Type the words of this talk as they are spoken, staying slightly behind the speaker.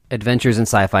Adventures in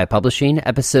Sci-Fi Publishing,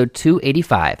 Episode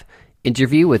 285,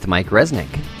 Interview with Mike Resnick.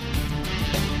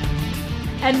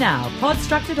 And now,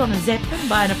 podstructed on a zeppelin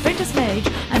by an apprentice mage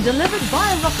and delivered by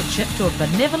a rocket ship to a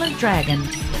benevolent dragon.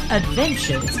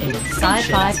 Adventures in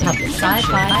Sci-Fi Publishing.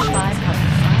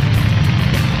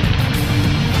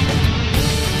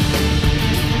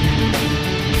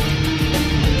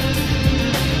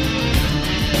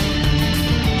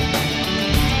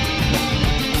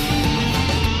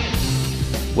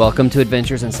 Welcome to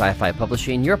Adventures in Sci-Fi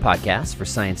Publishing, your podcast for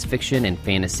science fiction and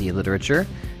fantasy literature.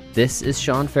 This is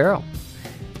Shaun Farrell.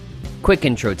 Quick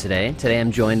intro today. Today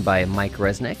I'm joined by Mike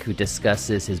Resnick, who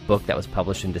discusses his book that was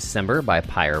published in December by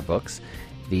Pyre Books,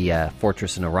 The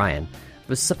Fortress in Orion. I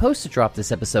was supposed to drop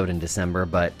this episode in December,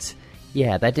 but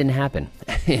yeah, that didn't happen.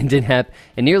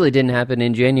 It nearly didn't happen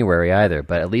in January either,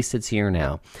 but at least it's here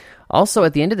now. Also,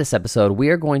 at the end of this episode, we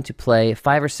are going to play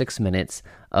 5 or 6 minutes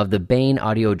of the Baen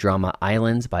audio drama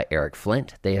Islands by Eric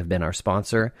Flint. They have been our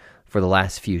sponsor for the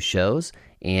last few shows,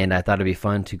 and I thought it'd be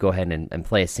fun to go ahead and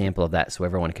play a sample of that so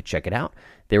everyone could check it out.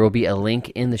 There will be a link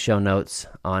in the show notes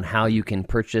on how you can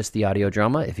purchase the audio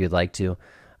drama if you'd like to,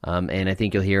 and I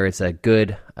think you'll hear it's a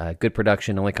good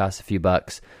production, only costs a few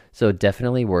bucks, so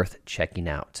definitely worth checking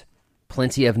out.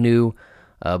 Plenty of new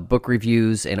book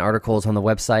reviews and articles on the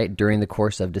website during the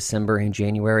course of December and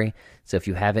January. So if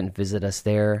you haven't visited us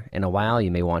there in a while,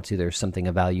 you may want to. There's something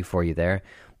of value for you there.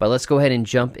 But let's go ahead and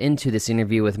jump into this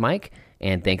interview with Mike,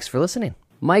 and thanks for listening.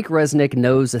 Mike Resnick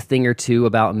knows a thing or two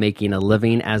about making a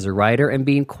living as a writer and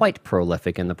being quite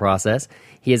prolific in the process.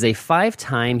 He is a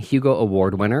 5-time Hugo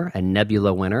Award winner, a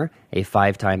Nebula winner, a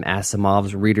 5-time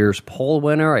Asimov's Readers' Poll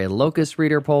winner, a Locust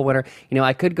Reader Poll winner. You know,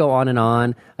 I could go on and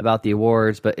on about the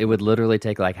awards, but it would literally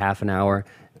take like half an hour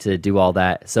to do all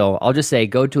that. So I'll just say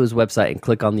go to his website and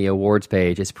click on the awards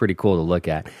page. It's pretty cool to look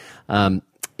at.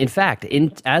 In fact,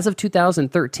 as of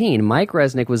 2013, Mike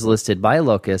Resnick was listed by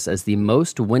Locus as the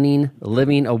most winning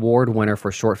living award winner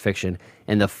for short fiction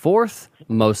and the 4th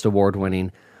most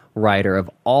award-winning writer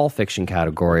of all fiction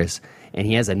categories. And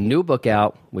he has a new book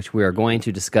out, which we are going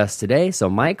to discuss today. So,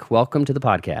 Mike, welcome to the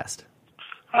podcast.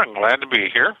 I'm glad to be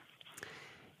here.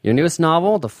 Your newest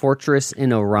novel, The Fortress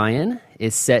in Orion,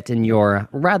 is set in your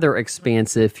rather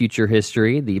expansive future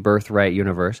history, the Birthright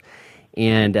Universe.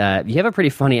 And you have a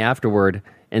pretty funny afterword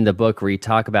in the book where you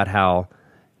talk about how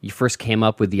you first came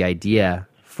up with the idea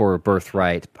for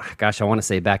Birthright, gosh, I want to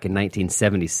say back in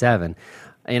 1977.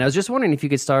 And I was just wondering if you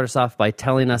could start us off by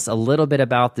telling us a little bit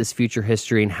about this future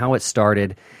history and how it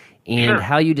started and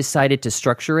how you decided to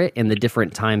structure it in the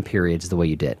different time periods the way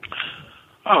you did.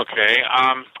 Okay.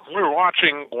 We were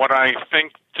watching what I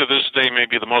think to this day may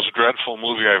be the most dreadful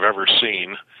movie I've ever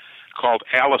seen called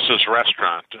Alice's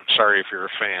Restaurant. I'm sorry if you're a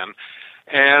fan.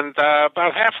 And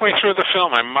about halfway through the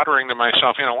film, I'm muttering to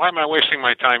myself, why am I wasting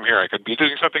my time here? I could be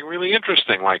doing something really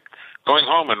interesting, like going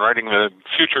home and writing the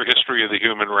future history of the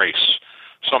human race.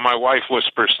 So my wife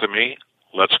whispers to me,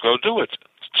 let's go do it.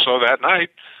 So that night,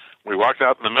 we walked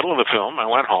out in the middle of the film, I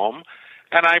went home,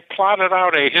 and I plotted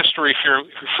out a history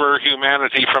for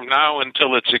humanity from now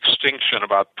until its extinction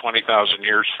about 20,000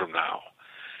 years from now.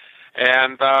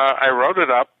 And I wrote it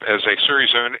up as a series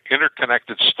of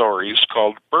interconnected stories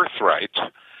called Birthright,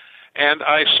 and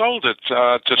I sold it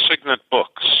to Signet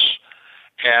Books.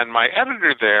 And my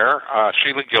editor there,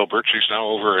 Sheila Gilbert, she's now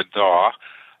over at DAW,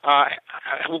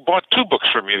 who bought 2 books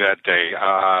for me that day,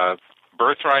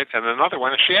 Birthright and another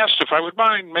one, and she asked if I would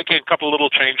mind making a couple little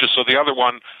changes so the other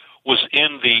one was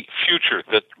in the future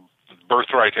that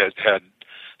Birthright had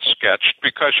sketched,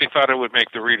 because she thought it would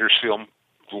make the readers feel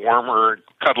warmer,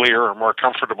 cuddlier, or more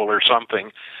comfortable or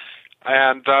something.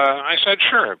 And I said,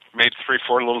 sure. Made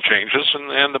 3-4 little changes,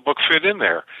 and the book fit in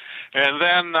there. And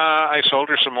then I sold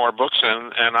her some more books,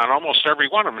 and on almost every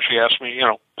one of them, she asked me,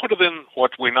 put it in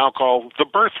what we now call the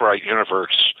Birthright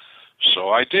Universe. So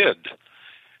I did.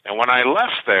 And when I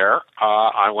left there,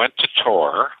 I went to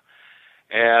Tor,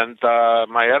 and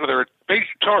my editor at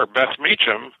Tor, Beth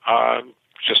Meacham,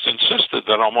 just insisted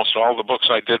that almost all the books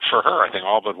I did for her, I think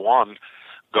all but one,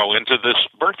 go into this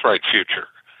Birthright future.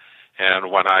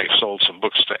 And when I sold some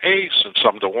books to Ace and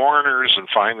some to Warner's and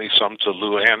finally some to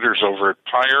Lou Anders over at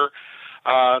Pyre,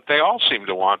 they all seem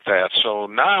to want that. So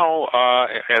now,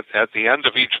 at the end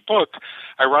of each book,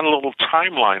 I run a little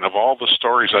timeline of all the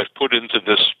stories I've put into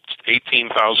this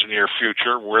 18,000-year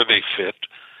future, where they fit.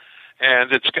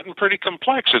 And it's getting pretty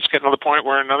complex. It's getting to the point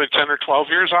where another 10 or 12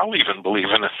 years, I'll even believe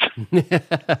in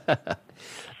it.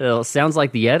 Well, it sounds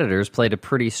like the editors played a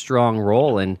pretty strong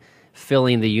role in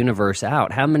filling the universe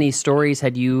out. How many stories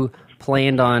had you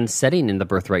planned on setting in the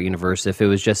Birthright universe if it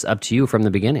was just up to you from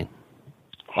the beginning?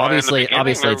 Obviously,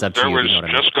 it's up to you. There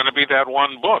was just going to be that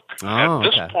one book. At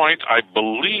this point, I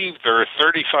believe there are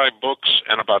 35 books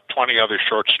and about 20 other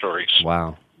short stories.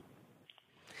 Wow.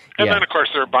 And then, of course,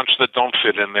 there are a bunch that don't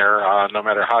fit in there, no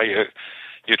matter how you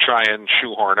try and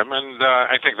shoehorn them. And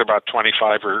I think there are about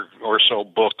 25 or so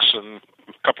books and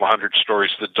a couple of hundred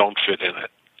stories that don't fit in it.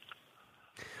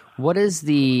 What is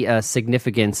the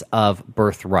significance of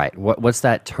birthright? What's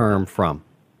that term from?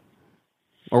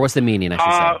 Or what's the meaning, I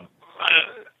should say?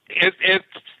 It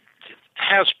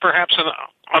has perhaps an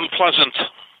unpleasant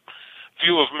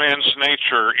view of man's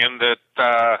nature in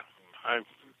that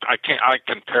I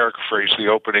can paraphrase the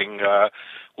opening,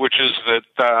 which is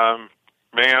that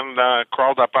man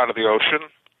crawled up out of the ocean,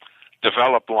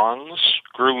 developed lungs,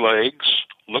 grew legs,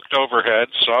 looked overhead,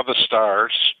 saw the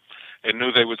stars, and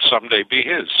knew they would someday be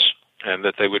his, and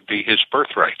that they would be his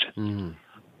birthright. Mm.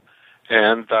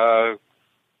 And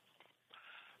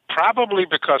probably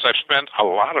because I've spent a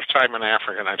lot of time in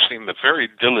Africa and I've seen the very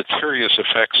deleterious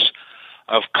effects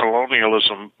of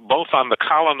colonialism, both on the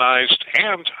colonized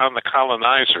and on the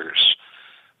colonizers,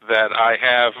 that I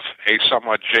have a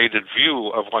somewhat jaded view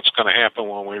of what's going to happen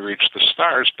when we reach the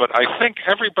stars. But I think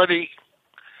every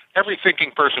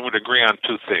thinking person would agree on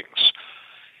two things.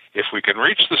 If we can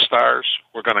reach the stars,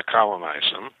 we're going to colonize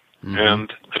them. Mm-hmm.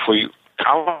 And if we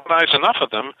colonize enough of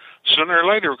them, sooner or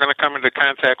later we're going to come into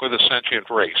contact with a sentient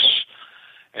race.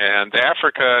 And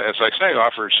Africa, as I say,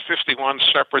 offers 51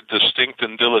 separate, distinct,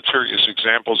 and deleterious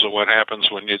examples of what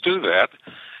happens when you do that.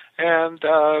 And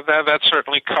that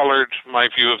certainly colored my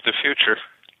view of the future.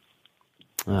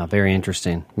 Oh, very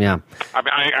interesting. Yeah. I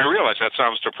mean, I realize that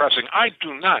sounds depressing. I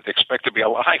do not expect to be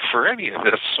alive for any of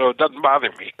this, so it doesn't bother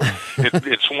me.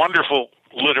 It's wonderful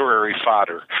literary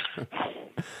fodder.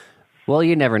 Well,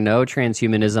 you never know.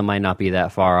 Transhumanism might not be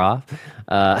that far off.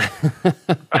 I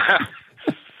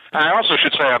also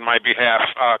should say on my behalf,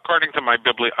 according to my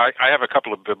I have a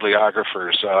couple of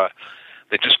bibliographers.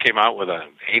 They just came out with an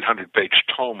 800-page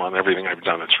tome on everything I've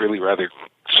done. It's really rather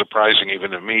surprising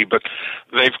even to me. But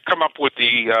they've come up with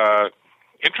the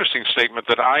interesting statement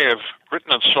that I have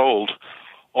written and sold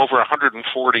over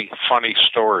 140 funny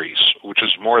stories, which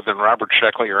is more than Robert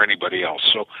Sheckley or anybody else.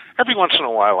 So every once in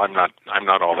a while, I'm not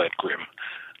all that grim.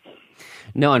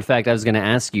 No, in fact, I was going to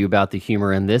ask you about the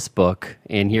humor in this book,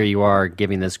 and here you are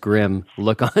giving this grim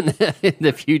look on in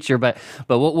the future. But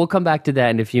we'll come back to that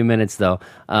in a few minutes, though.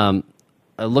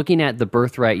 Looking at the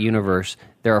Birthright Universe,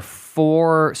 there are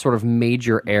 4 sort of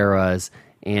major eras,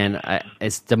 and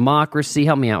it's democracy.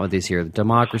 Help me out with these here.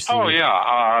 Democracy. Oh,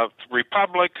 yeah.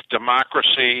 Republic,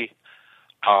 democracy,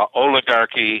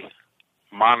 oligarchy,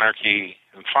 monarchy,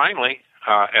 and finally,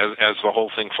 as the whole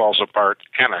thing falls apart,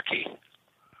 anarchy.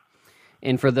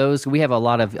 And for those, we have a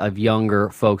lot of younger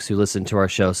folks who listen to our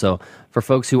show. So for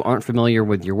folks who aren't familiar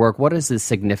with your work, what is the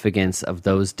significance of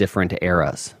those different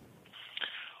eras?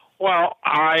 Well,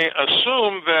 I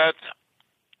assume that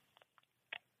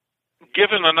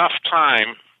given enough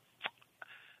time,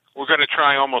 we're going to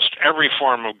try almost every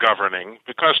form of governing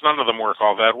because none of them work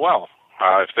all that well.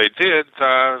 If they did,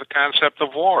 the concept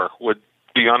of war would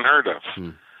be unheard of.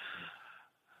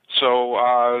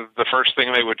 So the first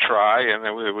thing they would try, and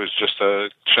it was just a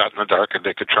shot in the dark and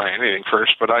they could try anything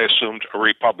first, but I assumed a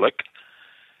republic.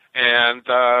 And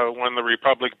when the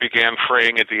republic began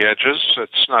fraying at the edges,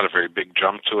 it's not a very big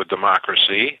jump to a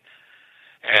democracy.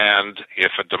 And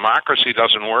if a democracy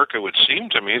doesn't work, it would seem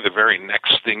to me the very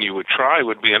next thing you would try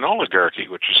would be an oligarchy,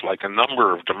 which is like a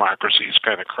number of democracies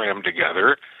kind of crammed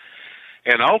together.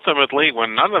 And ultimately,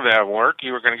 when none of that worked,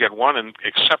 you were going to get one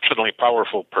exceptionally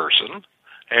powerful person,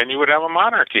 and you would have a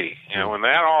monarchy. You know, when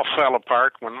that all fell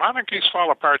apart, when monarchies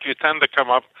fall apart, you tend to come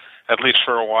up, at least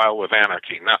for a while, with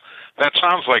anarchy. Now, that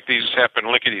sounds like these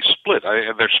happen lickety-split.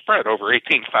 They're spread over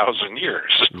 18,000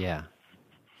 years. Yeah.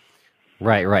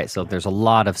 Right. So there's a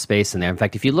lot of space in there. In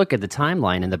fact, if you look at the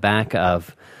timeline in the back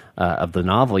of the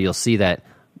novel, you'll see that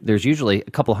there's usually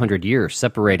a couple hundred years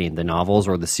separating the novels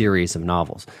or the series of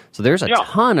novels. So there's a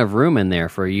ton of room in there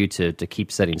for you to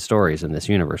keep setting stories in this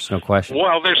universe, no question.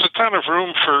 Well, there's a ton of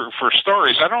room for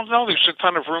stories. I don't know there's a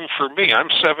ton of room for me. I'm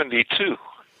 72.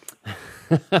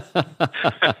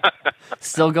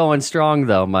 Still going strong,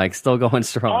 though, Mike. Still going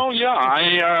strong. Oh,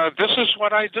 yeah. This is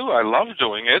what I do. I love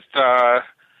doing it. How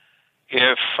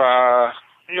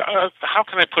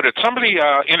can I put it? Somebody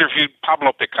interviewed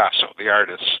Pablo Picasso, the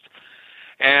artist.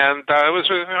 And it was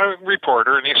a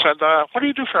reporter, and he said, what do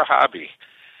you do for a hobby?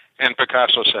 And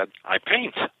Picasso said, I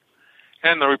paint.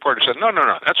 And the reporter said, no,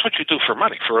 that's what you do for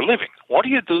money, for a living. What do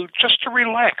you do just to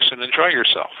relax and enjoy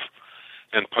yourself?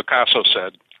 And Picasso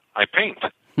said, I paint.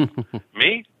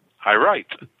 Me? I write.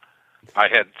 I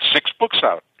had 6 books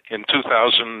out in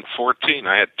 2014.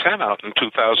 I had 10 out in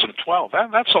 2012.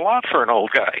 That's a lot for an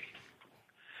old guy.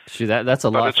 Shoot, that's a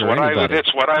lot for anybody.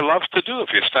 It's what I love to do. If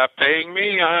you stop paying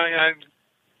me, I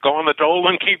go on the dole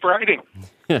and keep writing.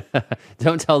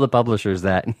 Don't tell the publishers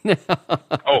that.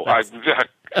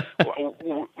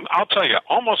 I'll tell you,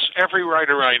 almost every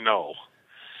writer I know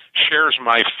shares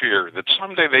my fear that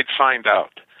someday they'd find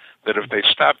out that if they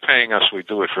stopped paying us, we'd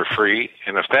do it for free,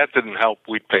 and if that didn't help,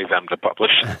 we'd pay them to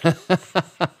publish it.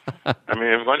 I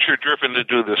mean, once you're driven to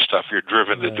do this stuff, you're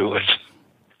driven to do it.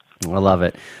 I love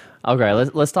it. Okay,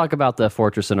 let's talk about the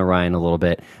Fortress in Orion a little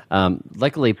bit.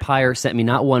 Luckily, Pyre sent me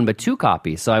not one but two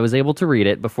copies, so I was able to read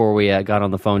it before we got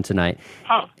on the phone tonight.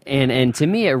 Oh. And to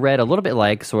me, it read a little bit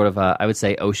like sort of, I would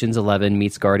say, Ocean's 11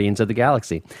 meets Guardians of the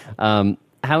Galaxy.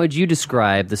 How would you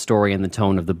describe the story and the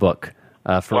tone of the book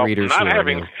for readers? Not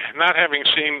having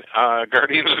seen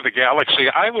Guardians of the Galaxy,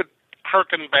 I would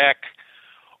harken back,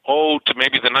 to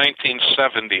maybe the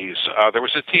 1970s. There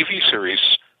was a TV series,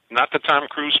 not the Tom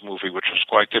Cruise movie, which was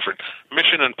quite different,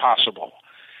 Mission Impossible,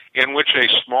 in which a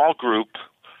small group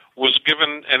was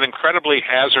given an incredibly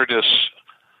hazardous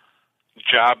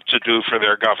job to do for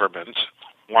their government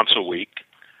once a week,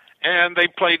 and they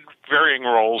played varying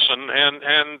roles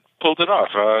and pulled it off.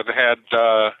 It had,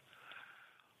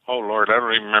 oh Lord, I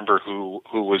don't even remember who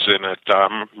was in it.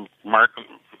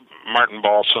 Martin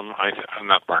Balsam,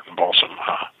 not Martin Balsam,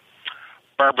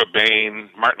 Barbara Bain,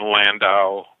 Martin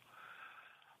Landau,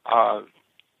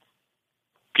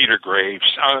 Peter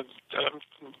Graves.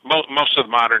 Most of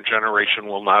the modern generation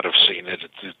will not have seen it.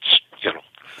 It's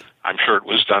I'm sure it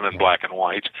was done in black and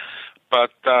white,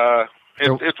 but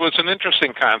it was an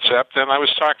interesting concept. And I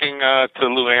was talking to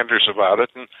Lou Anders about it,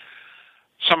 and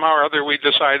somehow or other we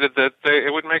decided that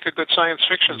it would make a good science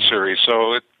fiction series.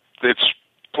 So it's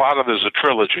plotted as a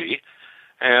trilogy.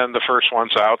 And the first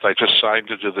one's out. I just signed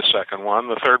to do the second one.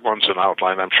 The third one's an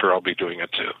outline. I'm sure I'll be doing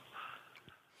it too.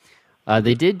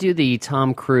 They did do the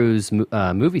Tom Cruise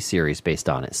movie series based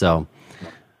on it, so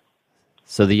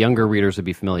the younger readers would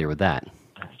be familiar with that.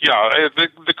 Yeah,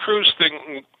 the Cruise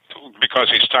thing, because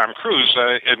he's Tom Cruise,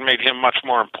 it made him much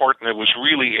more important. It was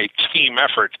really a team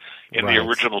effort in the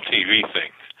original TV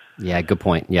thing. Yeah, good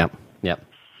point. Yep.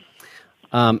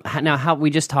 Now, how we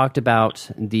just talked about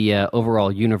the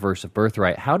overall universe of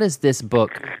Birthright. How does this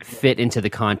book fit into the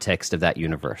context of that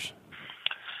universe?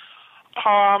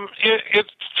 It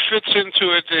fits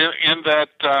into it in that,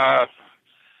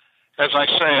 as I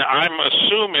say, I'm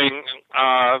assuming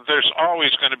there's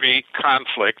always going to be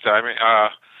conflict. I mean,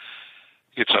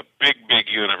 it's a big, big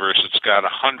universe. It's got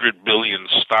 100 billion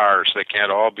stars. They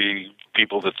can't all be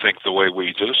people that think the way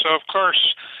we do. So, of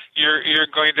course, you're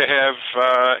going to have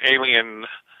alien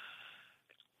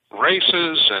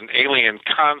races and alien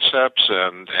concepts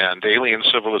and alien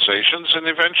civilizations, and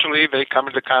eventually they come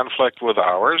into conflict with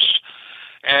ours.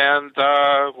 And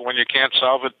when you can't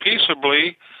solve it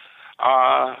peaceably,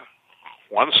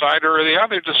 one side or the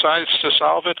other decides to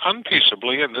solve it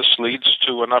unpeaceably, and this leads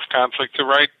to enough conflict to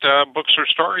write books or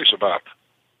stories about.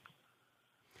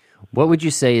 What would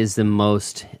you say is the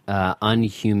most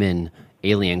unhuman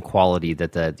alien quality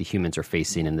that the humans are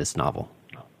facing in this novel?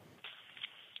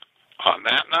 On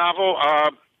that novel,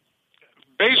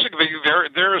 basically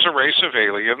there is a race of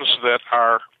aliens that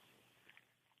are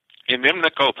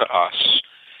inimical to us.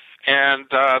 And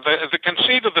the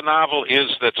conceit of the novel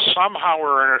is that somehow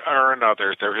or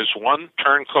another there is one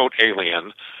turncoat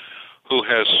alien who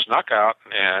has snuck out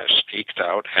and sneaked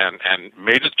out and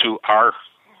made it to our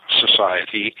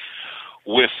society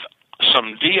with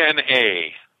some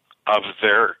DNA of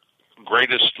their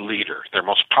greatest leader, their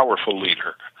most powerful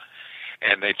leader.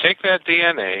 And they take that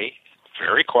DNA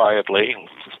very quietly,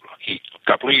 a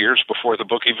couple of years before the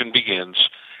book even begins,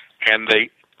 and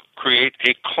they create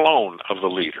a clone of the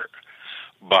leader.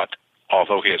 But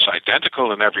although he is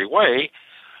identical in every way,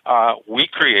 we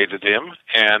created him,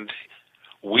 and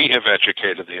we have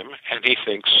educated him, and he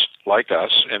thinks like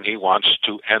us, and he wants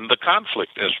to end the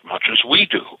conflict as much as we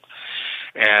do.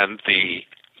 And the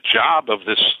job of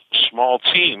this small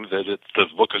team that the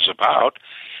book is about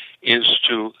is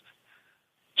to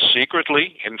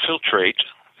secretly infiltrate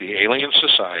the alien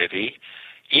society,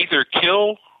 either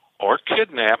kill or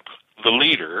kidnap the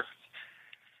leader,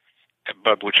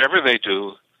 but whichever they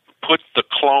do, put the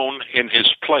clone in his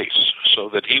place so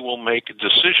that he will make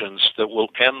decisions that will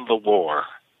end the war.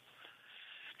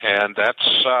 And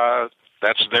that's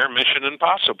their mission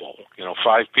impossible.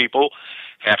 5 people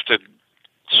have to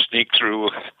sneak through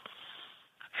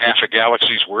half a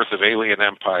galaxy's worth of alien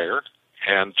empire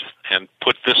and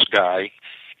put this guy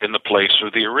in the place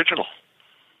of the original.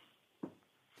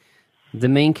 The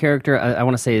main character, I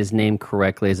want to say his name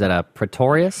correctly, is that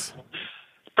Pretorius?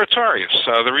 Pretorius.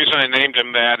 The reason I named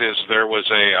him that is there was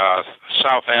a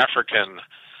South African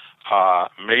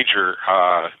major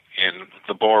in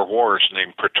the Boer Wars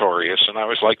named Pretorius, and I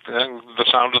always liked the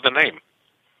sound of the name.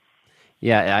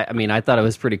 Yeah, I mean, I thought it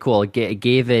was pretty cool. It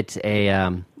gave it a,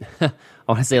 I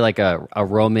want to say like a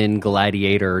Roman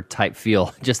gladiator type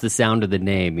feel, just the sound of the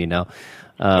name, you know.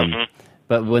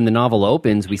 But when the novel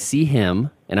opens, we see him,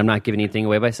 and I'm not giving anything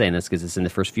away by saying this because it's in the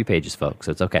first few pages, folks,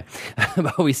 so it's okay.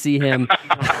 But we see him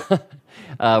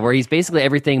where he's basically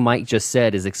everything Mike just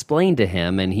said is explained to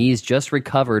him, and he's just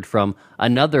recovered from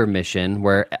another mission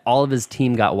where all of his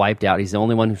team got wiped out. He's the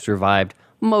only one who survived,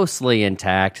 mostly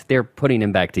intact. They're putting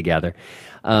him back together.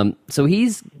 So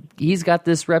he's got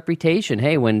this reputation.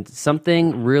 Hey, when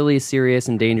something really serious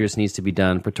and dangerous needs to be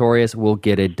done, Pretorius will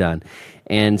get it done.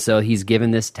 And so he's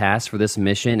given this task for this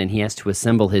mission, and he has to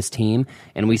assemble his team.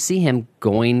 And we see him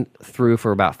going through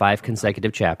for about 5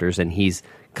 consecutive chapters, and he's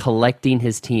collecting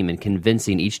his team and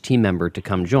convincing each team member to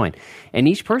come join. And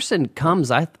each person comes,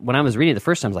 when I was reading it the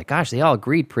first time, I was like, gosh, they all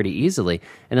agreed pretty easily.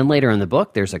 And then later in the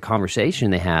book, there's a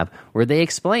conversation they have where they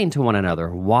explain to one another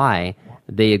why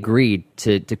they agreed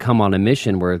to come on a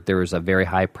mission where there was a very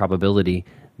high probability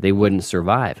they wouldn't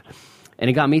survive. And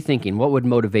it got me thinking, what would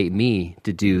motivate me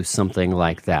to do something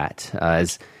like that?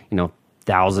 As you know,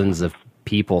 thousands of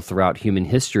people throughout human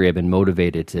history have been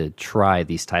motivated to try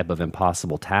these type of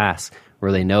impossible tasks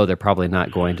where they know they're probably not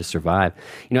going to survive.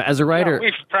 You know, as a writer...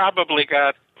 We've probably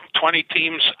got 20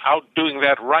 teams out doing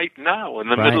that right now in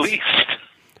the Middle East.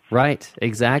 Right,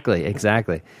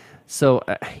 exactly. So,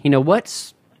 you know, what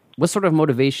sort of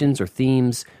motivations or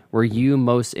themes were you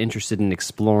most interested in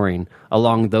exploring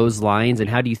along those lines, and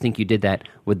how do you think you did that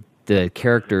with the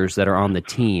characters that are on the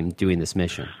team doing this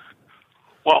mission?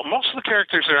 Well, most of the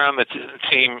characters that are on the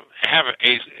team have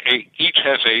each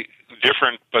has a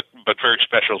different but very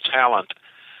special talent.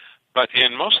 But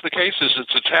in most of the cases,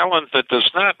 it's a talent that does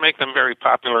not make them very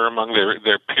popular among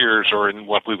their peers or in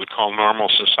what we would call normal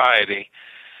society.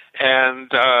 And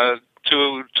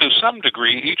to some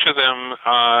degree, each of them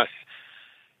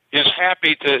is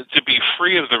happy to be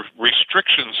free of the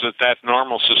restrictions that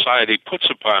normal society puts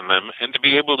upon them and to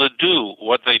be able to do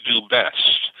what they do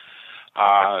best.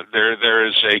 There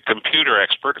is a computer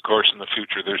expert, of course, in the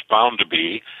future there's bound to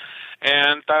be,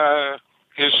 and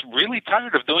is really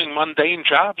tired of doing mundane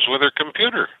jobs with her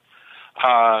computer.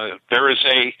 There is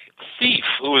a thief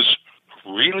who is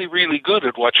really, really good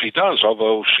at what she does,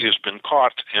 although she has been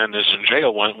caught and is in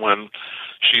jail when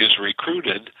she is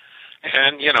recruited.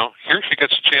 And, you know, here she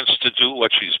gets a chance to do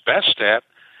what she's best at,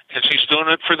 and she's doing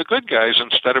it for the good guys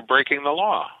instead of breaking the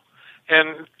law.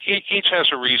 And each has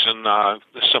a reason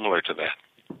similar to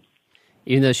that.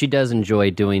 Even though she does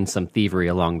enjoy doing some thievery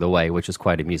along the way, which is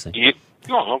quite amusing.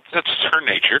 Well, that's her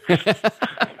nature.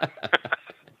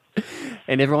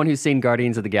 And everyone who's seen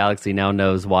Guardians of the Galaxy now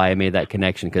knows why I made that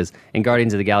connection, because in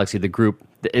Guardians of the Galaxy, the group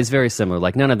is very similar.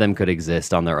 Like, none of them could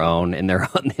exist on their own, in their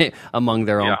own, among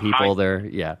their own people.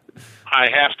 I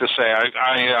have to say,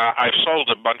 I've sold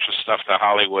a bunch of stuff to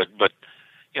Hollywood, but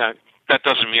that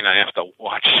doesn't mean I have to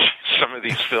watch some of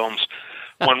these films.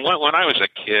 When I was a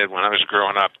kid, when I was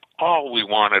growing up, all we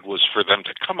wanted was for them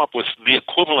to come up with the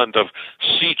equivalent of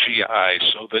CGI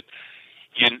so that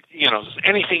you know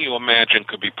anything you imagine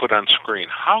could be put on screen.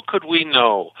 How could we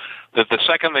know that the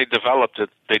second they developed it,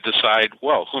 they decide,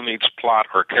 well, who needs plot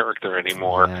or character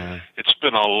anymore? Yeah. It's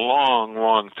been a long,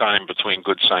 long time between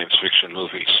good science fiction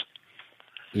movies.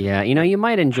 Yeah, you know, you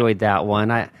might enjoy that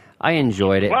one. I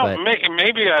enjoyed it. Well, but...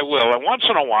 maybe I will. And once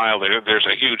in a while, there's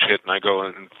a huge hit, and I go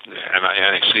and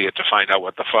I see it to find out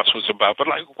what the fuss was about. But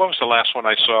like, what was the last one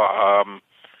I saw?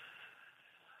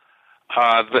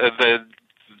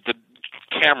 The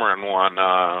Cameron one.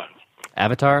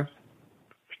 Avatar?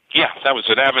 Yeah, that was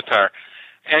it, Avatar.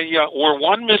 And we're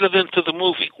 1 minute into the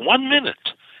movie. 1 minute.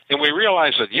 And we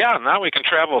realize that, now we can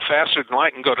travel faster than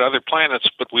light and go to other planets,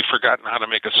 but we've forgotten how to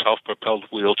make a self-propelled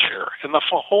wheelchair. And the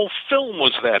whole film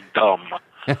was that dumb.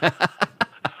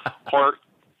 Or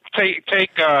take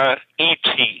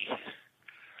E.T.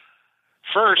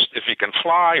 First, if he can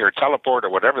fly or teleport or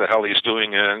whatever the hell he's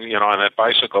doing on that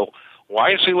bicycle,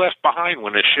 why is he left behind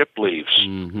when his ship leaves?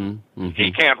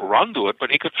 He can't run to it, but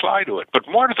he could fly to it. But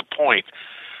more to the point,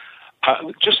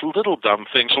 just little dumb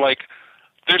things like,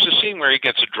 there's a scene where he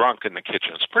gets drunk in the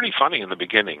kitchen. It's pretty funny in the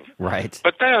beginning. Right.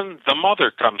 But then the mother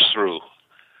comes through.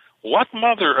 What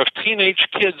mother of teenage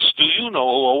kids do you know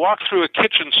who will walk through a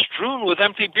kitchen strewn with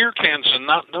empty beer cans and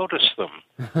not notice them?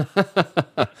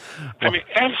 I mean,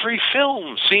 every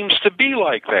film seems to be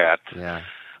like that. Yeah.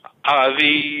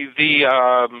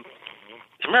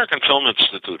 American Film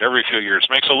Institute every few years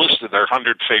makes a list of their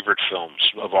 100 favorite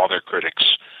films of all their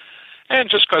critics. And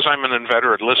just because I'm an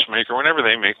inveterate list maker, whenever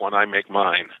they make one, I make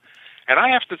mine. And I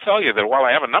have to tell you that while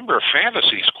I have a number of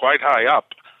fantasies quite high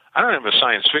up, I don't have a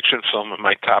science fiction film in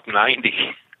my top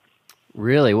 90.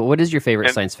 Really? What is your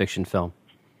favorite science fiction film?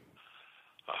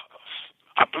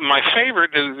 My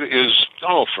favorite is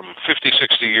from 50,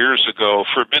 60 years ago,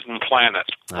 Forbidden Planet.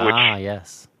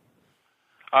 Yes.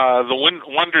 The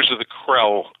Wonders of the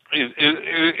Krell is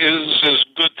as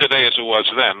good today as it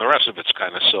was then. The rest of it's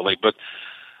kind of silly, but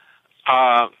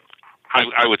I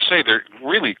would say there are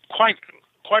really quite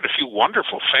a few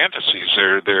wonderful fantasies.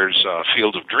 There's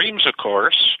Field of Dreams, of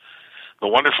course. The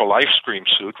Wonderful Life Scream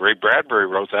Suit. Ray Bradbury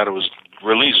wrote that. It was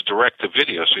released direct to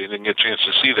video, so you didn't get a chance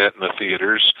to see that in the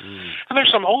theaters. And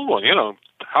there's some old one,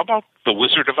 how about The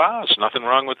Wizard of Oz? Nothing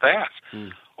wrong with that.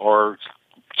 Or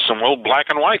some old black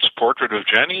and whites, Portrait of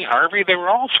Jenny, Harvey. They were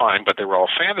all fine, but they were all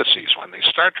fantasies. When they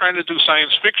start trying to do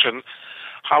science fiction,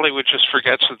 Hollywood just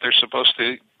forgets that they're supposed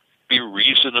to be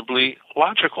reasonably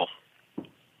logical.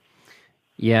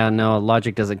 Yeah, no,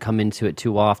 logic doesn't come into it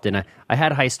too often. I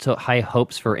had high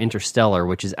hopes for Interstellar,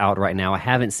 which is out right now. I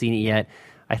haven't seen it yet.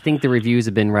 I think the reviews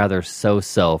have been rather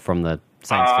so-so from the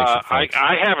science fiction folks.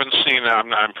 I haven't seen it.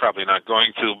 I'm probably not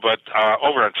going to, but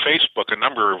over on Facebook, a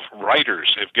number of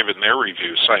writers have given their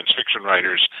reviews, science fiction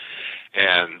writers,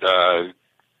 and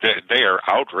they are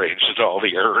outraged at all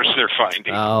the errors they're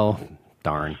finding. Oh,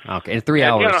 darn. Okay, 3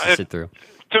 hours to sit through.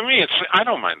 To me, I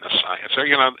don't mind the science.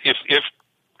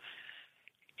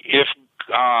 If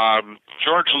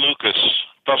George Lucas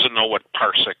doesn't know what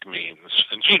parsec means,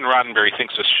 and Gene Roddenberry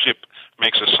thinks a ship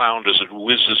makes a sound as it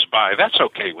whizzes by, that's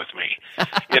okay with me.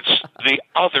 It's the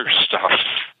other stuff.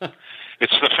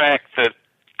 It's the fact that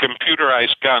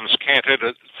computerized guns can't hit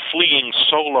a fleeing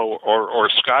Solo or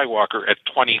Skywalker at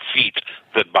 20 feet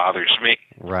that bothers me.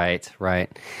 Right.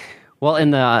 Well,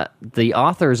 and the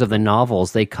authors of the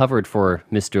novels, they covered for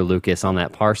Mr. Lucas on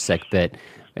that parsec bit,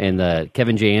 and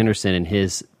Kevin J. Anderson in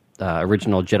his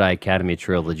original Jedi Academy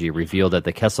trilogy revealed that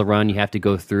the Kessel Run, you have to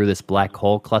go through this black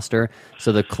hole cluster.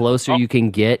 So the closer you can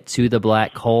get to the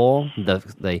black hole,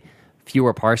 the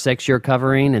fewer parsecs you're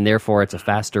covering, and therefore it's a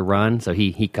faster run. So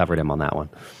he covered him on that one.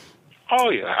 Oh,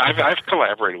 yeah. I've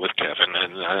collaborated with Kevin,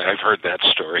 and I've heard that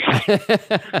story.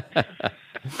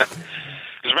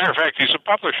 As a matter of fact, he's a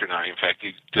publisher now. In fact,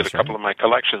 he did a couple of my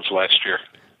collections last year.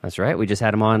 That's right. We just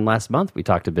had him on last month. We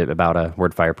talked a bit about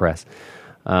Wordfire Press.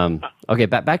 Okay,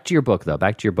 back to your book, though.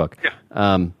 Back to your book.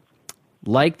 Yeah.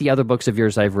 Like the other books of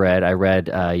yours I read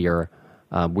your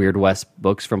Weird West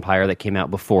books from Pyre that came out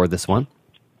before this one.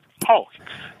 Oh,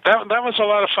 that was a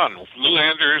lot of fun. Lou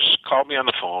Anders called me on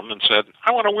the phone and said,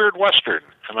 I want a Weird Western.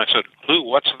 And I said, Lou,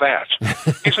 what's that?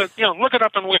 He said, look it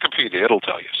up on Wikipedia. It'll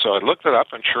tell you. So I looked it up,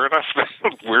 and sure enough,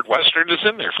 Weird Western is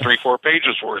in there, 3-4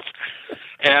 pages worth.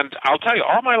 And I'll tell you,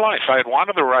 all my life I had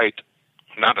wanted to write,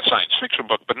 not a science fiction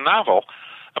book, but a novel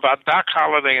about Doc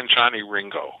Holliday and Johnny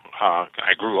Ringo.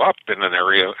 I grew up in an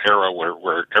era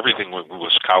where everything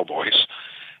was cowboys.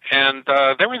 And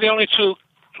they were the only two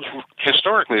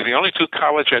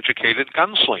college-educated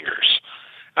gunslingers.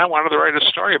 I wanted to write a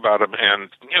story about them, and,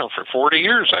 for 40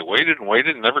 years I waited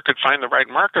and never could find the right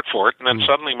market for it, and then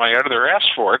suddenly my editor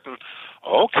asked for it, and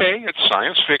okay, it's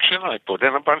science fiction. I put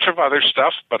in a bunch of other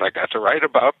stuff, but I got to write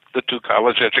about the two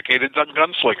college-educated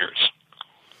gunslingers.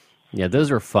 Yeah,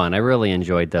 those were fun. I really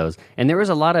enjoyed those. And there was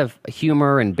a lot of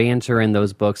humor and banter in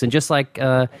those books, and just like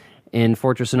in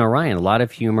Fortress and Orion, a lot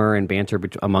of humor and banter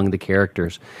among the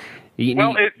characters. It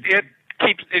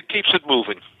keeps it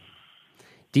moving.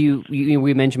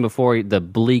 We mentioned before the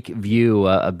bleak view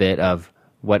a bit of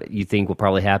what you think will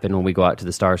probably happen when we go out to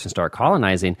the stars and start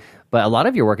colonizing, but a lot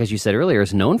of your work, as you said earlier,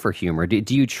 is known for humor.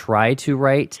 Do you try to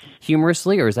write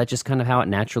humorously, or is that just kind of how it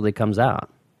naturally comes out?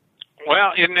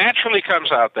 Well, it naturally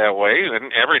comes out that way,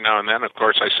 and every now and then, of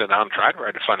course, I sit down and try to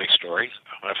write a funny story.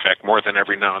 In fact, more than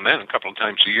every now and then, a couple of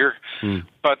times a year.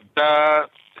 But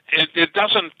it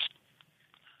doesn't...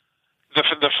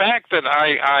 The fact that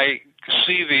I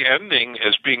see the ending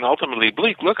as being ultimately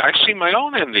bleak, look, I see my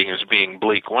own ending as being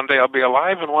bleak. One day I'll be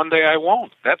alive, and one day I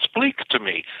won't. That's bleak to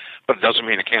me. But it doesn't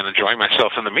mean I can't enjoy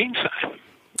myself in the meantime.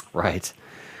 Right.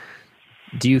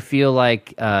 Do you feel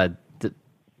like...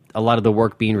 a lot of the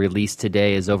work being released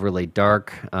today is overly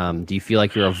dark. Do you feel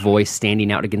like you're a voice standing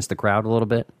out against the crowd a little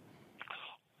bit?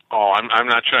 Oh, I'm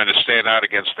not trying to stand out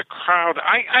against the crowd.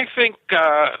 I think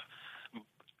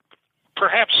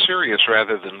perhaps serious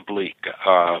rather than bleak.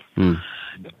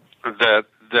 That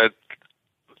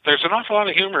there's an awful lot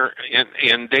of humor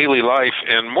in daily life,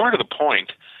 and more to the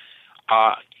point,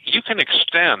 you can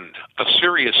extend a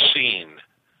serious scene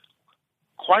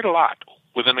quite a lot,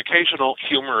 with an occasional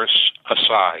humorous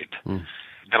aside.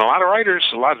 And a lot of writers,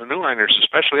 a lot of new writers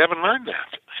especially, haven't learned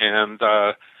that. And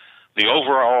the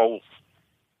overall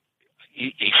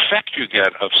effect you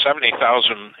get of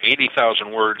 70,000,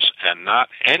 80,000 words and not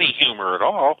any humor at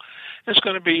all is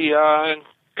going to be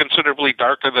considerably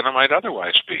darker than it might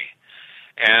otherwise be.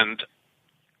 And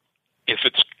if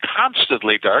it's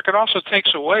constantly dark, it also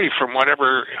takes away from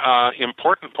whatever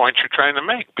important points you're trying to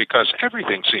make, because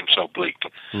everything seems so bleak.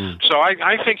 So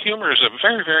I think humor is a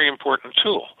very, very important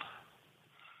tool.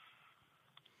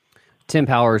 Tim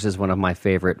Powers is one of my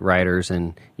favorite writers,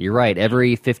 and you're right.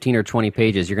 Every 15 or 20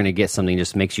 pages, you're going to get something that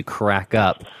just makes you crack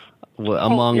up.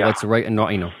 Among what's right,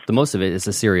 the most of it is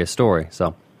a serious story.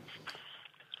 So,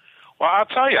 well, I'll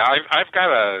tell you, I've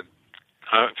got a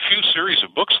few series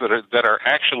of books that are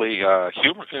actually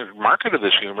humor, marketed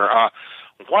as humor.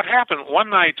 What happened one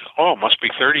night? Oh, must be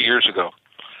 30 years ago.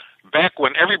 Back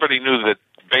when everybody knew that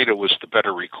Beta was the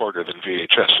better recorder than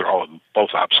VHS. They're both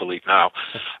obsolete now.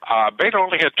 Beta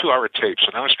only had 2-hour tapes,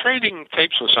 and I was trading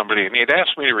tapes with somebody, and he had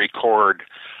asked me to record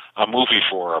a movie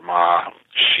for him,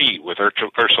 She, with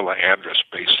Ursula Andress,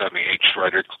 based on the H.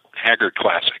 Rider Haggard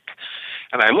classic.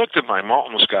 And I looked at my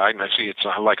Malton's guide, and I see it's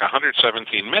like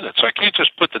 117 minutes. So I can't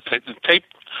just put the tape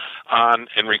on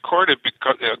and record it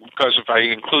because if I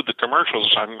include the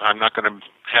commercials, I'm not going to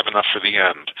have enough for the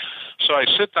end. So I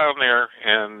sit down there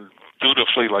and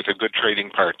dutifully, like a good trading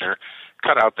partner,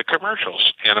 cut out the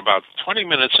commercials. And about 20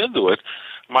 minutes into it,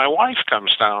 my wife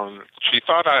comes down. She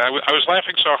thought I was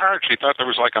laughing so hard, she thought there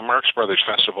was like a Marx Brothers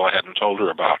festival I hadn't told her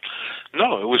about.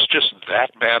 No, it was just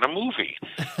that bad a movie.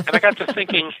 And I got to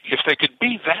thinking, if they could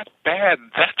be that bad,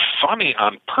 that funny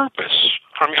on purpose,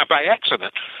 by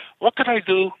accident, what could I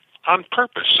do on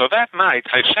purpose? So that night,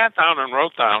 I sat down and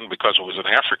wrote down, because it was an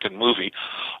African movie,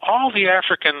 all the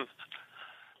African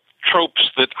tropes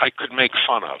that I could make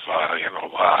fun of,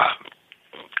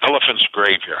 Elephant's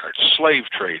Graveyard, slave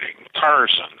trading,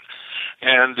 Tarzan.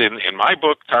 And in my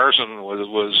book, Tarzan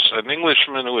was an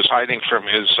Englishman who was hiding from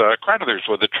his creditors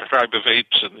with a tribe of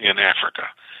apes in Africa,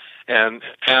 and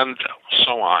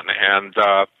so on. And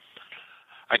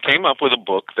I came up with a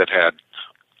book that had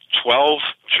 12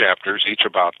 chapters, each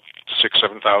about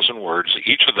 7,000 words,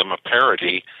 each of them a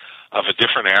parody of a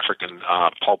different African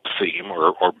pulp theme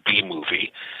or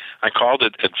B-movie. I called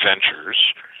it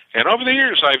Adventures. And over the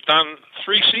years, I've done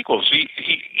 3 sequels,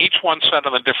 each one set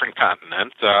on a different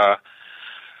continent. The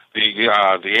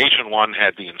Asian one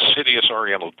had the insidious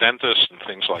Oriental dentist and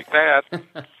things like that.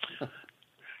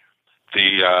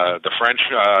 The French,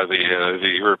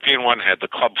 the European one had the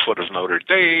Clubfoot of Notre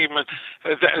Dame.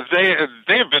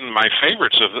 They have been my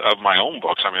favorites of my own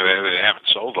books. I mean, they haven't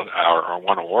sold or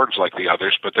won awards like the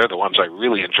others, but they're the ones I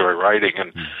really enjoy writing.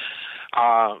 And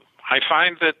I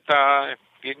find that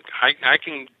I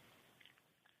can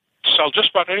sell just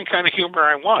about any kind of humor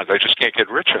I want. I just can't get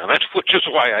rich on it, which is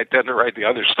why I tend to write the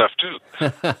other stuff too.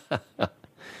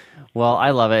 Well,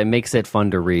 I love it. It makes it fun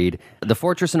to read. The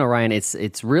Fortress in Orion,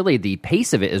 it's really, the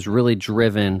pace of it is really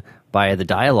driven by the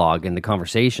dialogue and the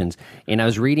conversations. And I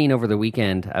was reading over the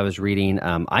weekend,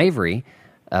 Ivory,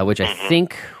 which I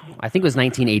think was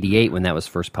 1988 when that was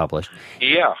first published.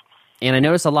 Yeah. And I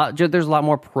noticed there's a lot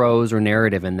more prose or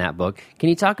narrative in that book. Can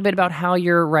you talk a bit about how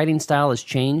your writing style has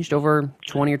changed over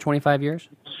 20 or 25 years?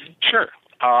 Sure.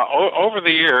 Over the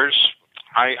years,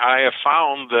 I have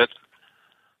found that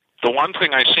the one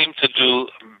thing I seem to do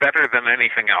better than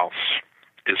anything else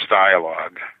is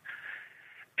dialogue.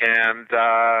 And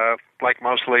like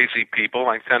most lazy people,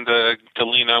 I tend to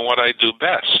lean on what I do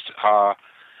best.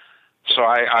 So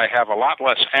I have a lot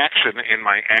less action in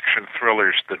my action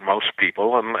thrillers than most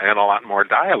people, and a lot more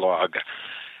dialogue.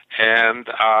 And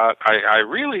I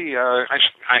really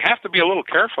have to be a little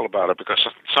careful about it, because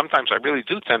sometimes I really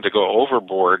do tend to go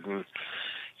overboard. And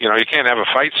you can't have a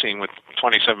fight scene with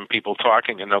 27 people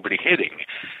talking and nobody hitting.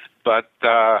 But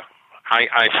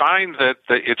I find that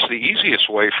it's the easiest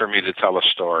way for me to tell a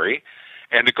story,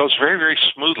 and it goes very, very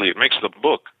smoothly. It makes the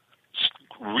book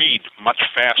read much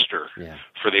faster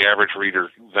for the average reader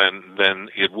than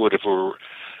it would if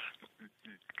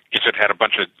it had a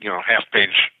bunch of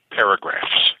half-page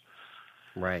paragraphs.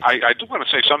 Right. I do want to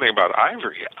say something about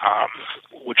Ivory,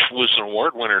 which was an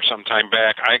award winner some time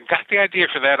back. I got the idea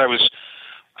for that. I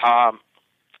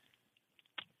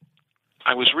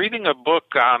was reading a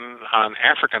book on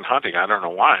African hunting. I don't know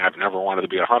why. I've never wanted to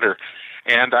be a hunter.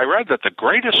 And I read that the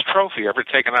greatest trophy ever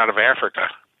taken out of Africa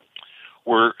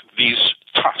were these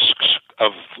tusks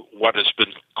of what has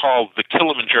been called the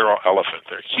Kilimanjaro elephant.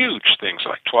 They're huge things,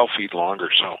 like 12 feet long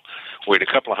or so, weighed a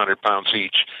couple of 100 pounds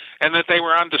each, and that they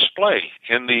were on display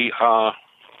in the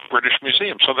British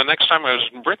Museum. So the next time I was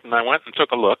in Britain, I went and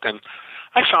took a look, and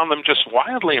I found them just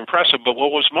wildly impressive. But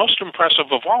what was most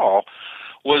impressive of all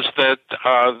was that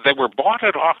they were bought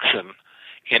at auction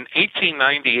in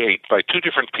 1898 by two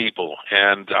different people.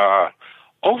 And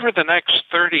over the next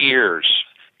 30 years,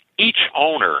 each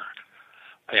owner,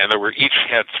 and each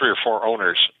had 3 or 4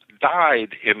 owners,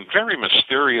 died in very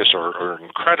mysterious or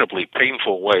incredibly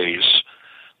painful ways.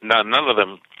 None of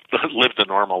them lived a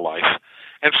normal life.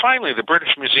 And finally, the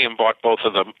British Museum bought both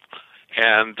of them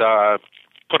and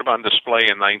put them on display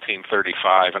in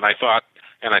 1935. And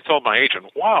I told my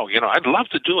agent, wow, I'd love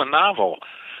to do a novel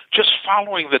just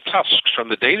following the tusks from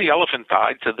the day the elephant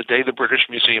died to the day the British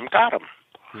Museum got him.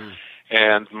 Hmm.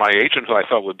 And my agent, who I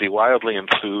thought would be wildly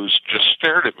enthused, just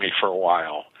stared at me for a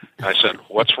while. And I said,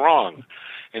 what's wrong?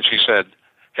 And she said,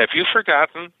 have you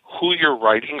forgotten who you're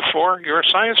writing for? You're a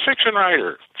science fiction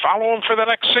writer. Follow him for the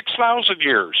next 6,000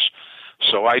 years.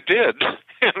 So I did.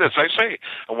 And as I say,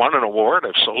 I won an award.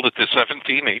 I've sold it to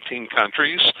 17, 18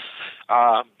 countries.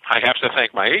 I have to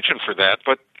thank my agent for that.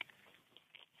 But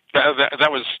that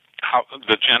was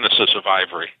the genesis of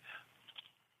Ivory.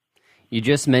 You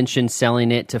just mentioned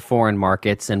selling it to foreign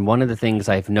markets, and one of the things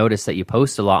I've noticed that you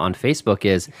post a lot on Facebook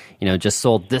is, just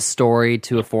sold this story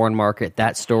to a foreign market,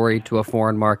 that story to a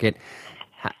foreign market.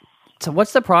 So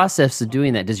what's the process of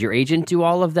doing that? Does your agent do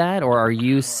all of that, or are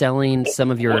you selling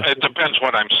some of your... Well, it depends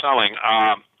what I'm selling.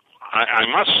 I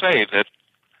must say that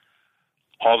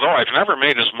although I've never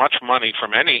made as much money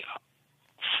from any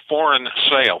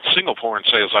single foreign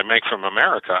sales I make from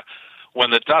America,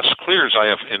 when the dust clears, I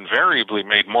have invariably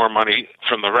made more money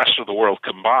from the rest of the world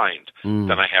combined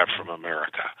than I have from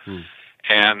America.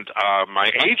 And my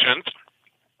agent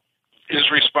is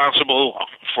responsible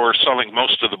for selling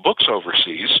most of the books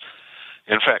overseas.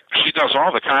 In fact, she does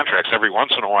all the contracts. Every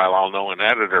once in a while, I'll know an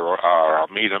editor, or I'll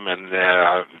meet them, and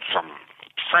from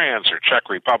France or Czech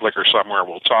Republic or somewhere,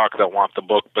 we'll talk. They'll want the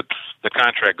book, but the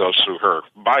contract goes through her.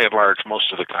 By and large,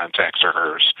 most of the contacts are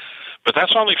hers. But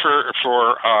that's only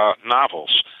for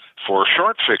novels. For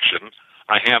short fiction,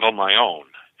 I handle my own.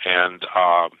 And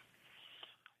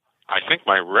I think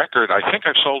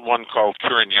I've sold one called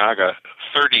Kirinyaga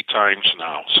 30 times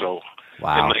now. So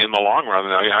wow. in the long run,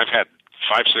 I've had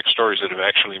 5, 6 stories that have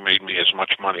actually made me as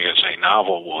much money as a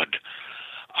novel would.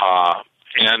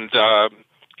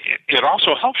 It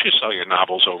also helps you sell your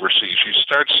novels overseas. You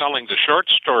start selling to short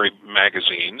story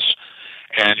magazines,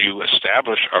 and you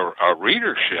establish a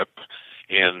readership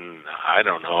in,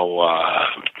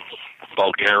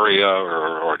 Bulgaria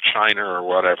or China or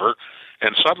whatever,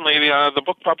 and suddenly the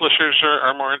book publishers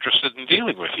are more interested in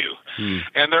dealing with you.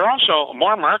 And there are also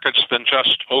more markets than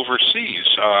just overseas.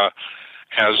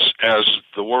 As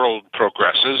the world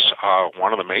progresses,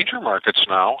 one of the major markets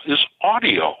now is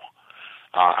audio.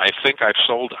 I think I've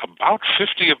sold about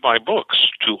 50 of my books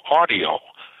to audio.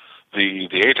 The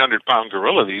 800-pound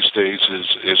gorilla these days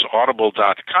is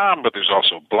Audible.com, but there's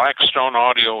also Blackstone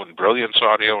Audio and Brilliance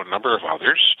Audio and a number of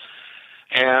others.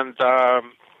 And I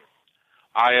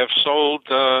have sold,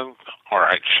 or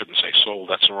I shouldn't say sold,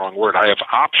 that's the wrong word. I have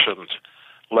optioned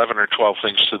 11 or 12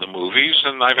 things to the movies,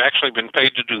 and I've actually been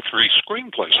paid to do 3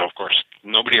 screenplays. So of course,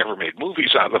 nobody ever made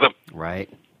movies out of them. Right.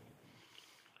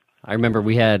 I remember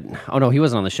he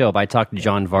wasn't on the show, but I talked to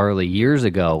John Varley years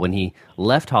ago when he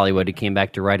left Hollywood. He came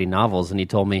back to writing novels, and he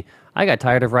told me, I got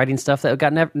tired of writing stuff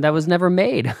that was never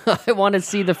made. I want to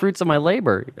see the fruits of my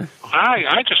labor.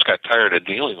 I just got tired of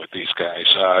dealing with these guys.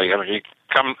 A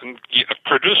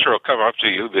producer will come up to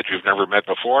you that you've never met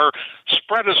before,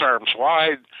 spread his arms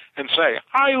wide, and say,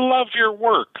 I love your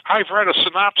work. I've read a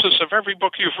synopsis of every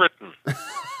book you've written.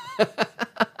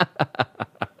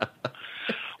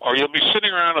 Or you'll be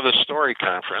sitting around at a story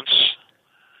conference,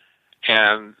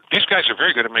 and these guys are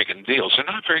very good at making deals. They're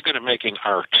not very good at making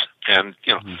art. And,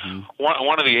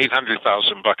 one of the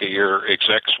 $800,000 a year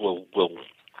execs will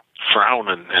frown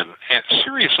and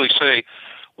seriously say,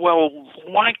 well,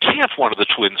 why can't one of the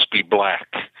twins be black?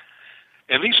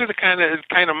 And these are the kind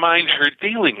of minds you're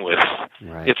dealing with.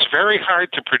 Right. It's very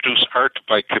hard to produce art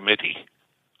by committee.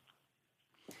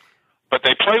 But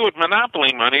they play with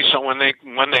monopoly money, so when they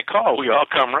call, we all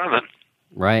come running.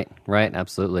 Right,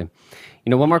 absolutely.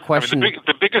 One more question.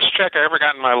 The biggest check I ever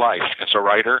got in my life as a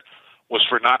writer was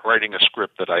for not writing a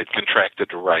script that I had contracted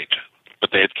to write,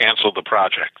 but they had canceled the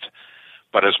project.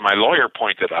 But as my lawyer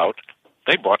pointed out,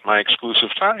 they bought my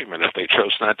exclusive time, and if they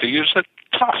chose not to use it,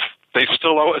 tough. They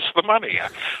still owe us the money.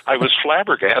 I was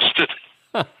flabbergasted.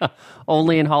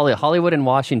 Only in Hollywood and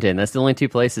Washington. That's the only 2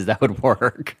 places that would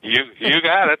work. You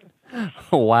got it.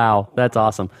 Wow, that's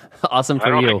awesome. Awesome for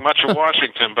you. I don't think much of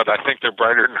Washington, but I think they're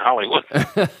brighter than Hollywood.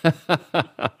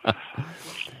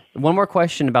 One more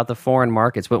question about the foreign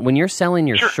markets. But when you're selling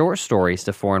your short stories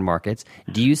to foreign markets,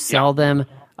 do you sell them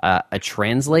a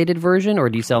translated version, or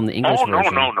do you sell them the English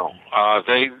version? No.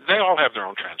 They all have their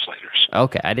own translators.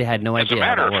 Okay, I had no idea. As a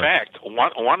matter of fact,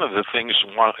 one of the things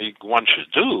one should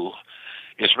do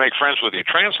is make friends with your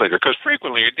translator, because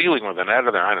frequently you're dealing with an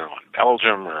editor, I don't know, in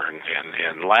Belgium or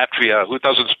in Latvia, who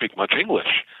doesn't speak much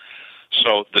English.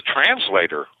 So the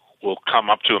translator will come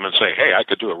up to him and say, hey, I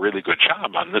could do a really good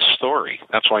job on this story.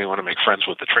 That's why you want to make friends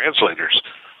with the translators.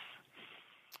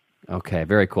 Okay,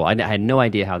 very cool. I had no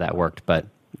idea how that worked, but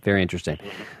very interesting.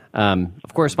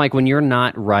 Of course, Mike, when you're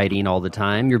not writing all the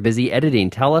time, you're busy editing.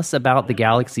 Tell us about The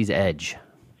Galaxy's Edge.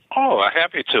 Oh,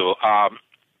 happy to.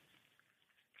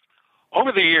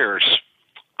 Over the years,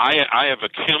 I have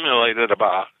accumulated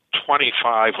about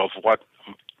 25 of what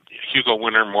Hugo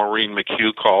winner Maureen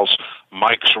McHugh calls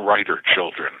Mike's writer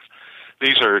children.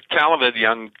 These are talented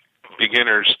young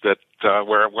beginners that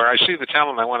where I see the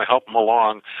talent, I want to help them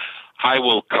along. I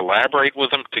will collaborate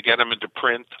with them to get them into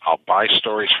print. I'll buy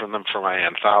stories from them for my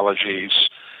anthologies,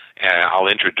 and I'll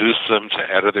introduce them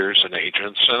to editors and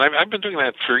agents. And I've been doing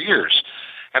that for years.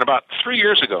 And about 3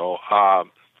 years ago, a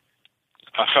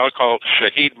fellow called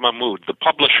Shahid Mahmood, the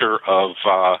publisher of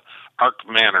Ark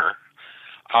Manor,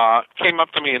 came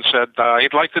up to me and said,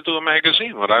 he'd like to do a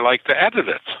magazine. Would I like to edit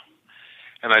it?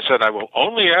 And I said, I will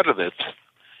only edit it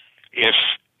if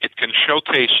it can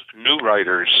showcase new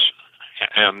writers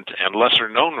and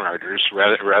lesser-known writers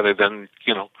rather than,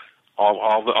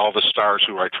 all the stars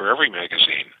who write for every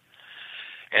magazine.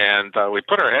 And we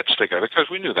put our heads together because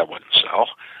we knew that wouldn't sell.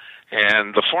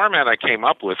 And the format I came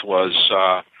up with was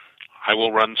I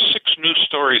will run 6 new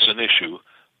stories an issue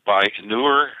by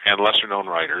newer and lesser-known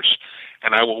writers,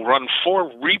 and I will run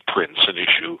 4 reprints an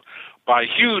issue by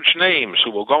huge names who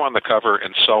will go on the cover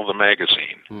and sell the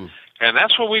magazine. And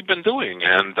that's what we've been doing.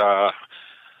 And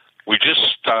we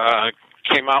just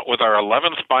came out with our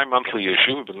 11th bi-monthly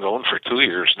issue. We've been going for 2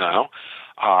 years now.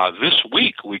 This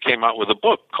week, we came out with a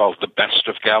book called The Best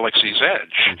of Galaxy's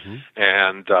Edge.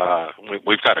 And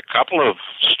we've got a couple of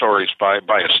stories by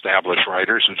established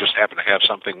writers who just happen to have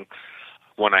something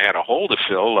when I had a hole to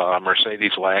fill,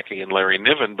 Mercedes Lackey and Larry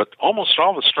Niven. But almost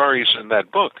all the stories in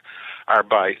that book are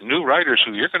by new writers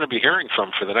who you're going to be hearing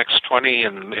from for the next 20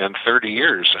 and 30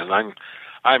 years. And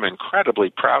I'm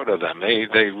incredibly proud of them.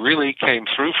 They really came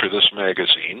through for this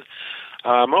magazine.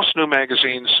 Most new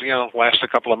magazines, last a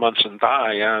couple of months and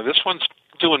die. This one's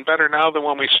doing better now than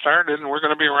when we started, and we're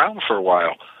going to be around for a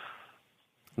while.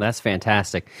 That's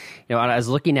fantastic. I was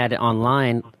looking at it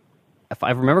online. If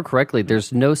I remember correctly,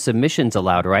 there's no submissions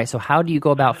allowed, right? So how do you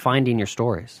go about finding your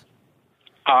stories?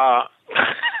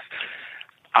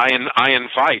 I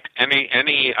invite any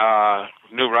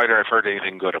new writer I've heard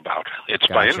anything good about. It's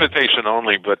by invitation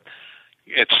only, but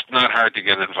it's not hard to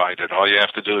get invited. All you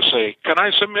have to do is say, can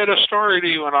I submit a story to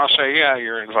you? And I'll say, yeah,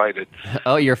 you're invited.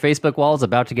 Oh, your Facebook wall is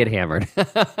about to get hammered. Well,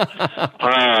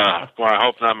 I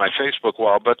hope not my Facebook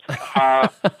wall, but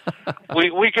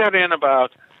we get in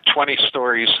about 20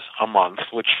 stories a month,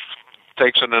 which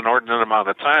takes an inordinate amount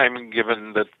of time,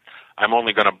 given that I'm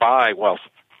only going to buy,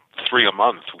 3 a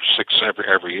month, 6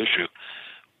 every issue.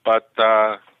 But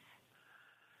some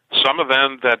of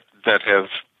them that have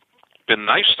been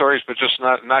nice stories, but just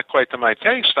not quite to my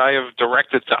taste, I have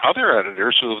directed to other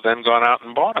editors who have then gone out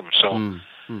and bought them. So,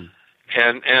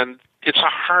 and it's a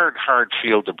hard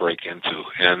field to break into,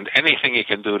 and anything you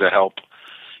can do to help.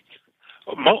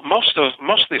 Most of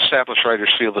the established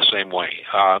writers feel the same way.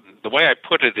 The way I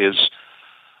put it is,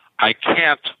 I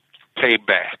can't pay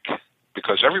back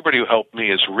because everybody who helped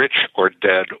me is rich or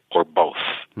dead or both.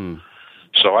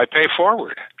 So I pay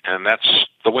forward, and that's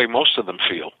the way most of them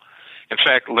feel. In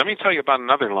fact, let me tell you about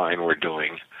another line we're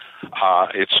doing.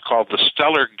 It's called the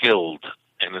Stellar Guild,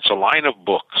 and it's a line of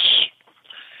books.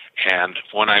 And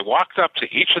when I walked up to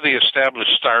each of the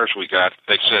established stars we got,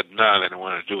 they said, no, they don't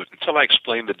want to do it until I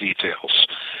explain the details.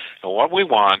 And what we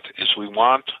want is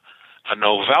a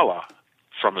novella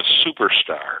from a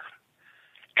superstar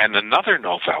and another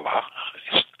novella,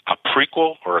 a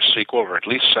prequel or a sequel, or at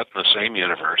least set in the same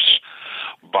universe,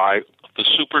 by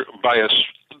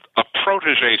a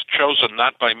protege chosen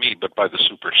not by me but by the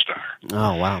superstar.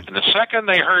 Oh, wow. And the second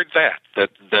they heard that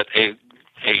a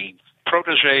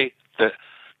protege that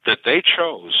they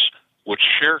chose would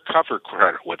share cover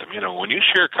credit with them. When you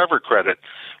share cover credit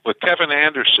with Kevin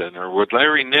Anderson or with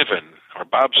Larry Niven or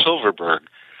Bob Silverberg,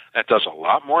 that does a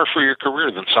lot more for your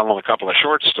career than selling a couple of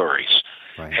short stories.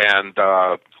 Right. And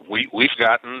we've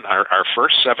gotten our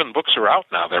first 7 books are out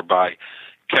now. They're by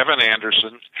Kevin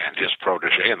Anderson and his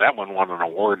protege, and that one won an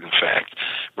award, in fact.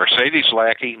 Mercedes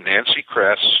Lackey, Nancy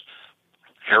Kress,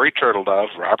 Harry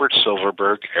Turtledove, Robert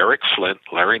Silverberg, Eric Flint,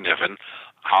 Larry Niven.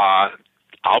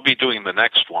 I'll be doing the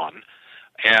next one.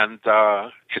 And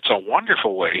it's a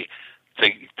wonderful way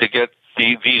to get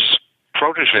these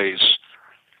proteges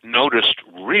noticed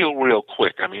real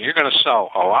quick. I mean, you're going to sell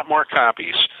a lot more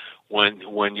copies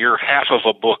when you're half of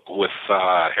a book with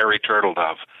Harry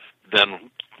Turtledove than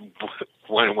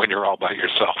when you're all by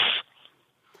yourself.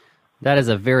 That is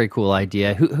a very cool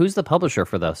idea. Who's the publisher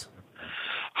for those?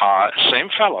 Same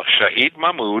fellow, Shahid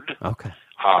Mahmood. Okay.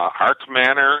 Arc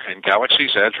Manor and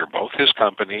Galaxy's Edge are both his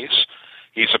companies.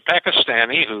 He's a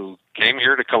Pakistani who came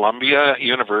here to Columbia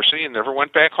University and never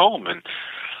went back home. And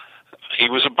he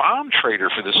was a bomb trader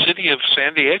for the city of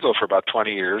San Diego for about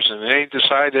 20 years. And they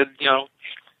decided,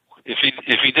 if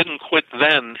he didn't quit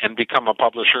then and become a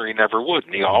publisher, he never would.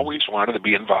 And he always wanted to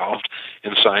be involved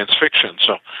in science fiction.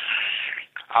 So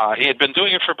he had been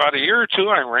doing it for about a year or two.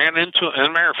 I ran into it. As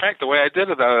a matter of fact, the way I did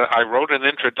it, I wrote an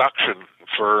introduction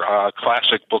for a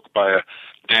classic book by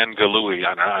Dan Galui.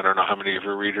 I don't know how many of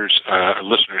your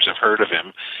listeners have heard of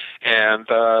him. And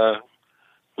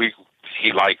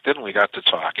he liked it, and we got to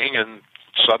talking, and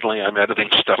suddenly I'm editing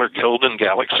Stellar Guild and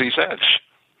Galaxy's Edge.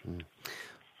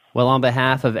 Well, on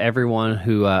behalf of everyone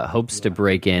who hopes to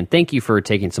break in, thank you for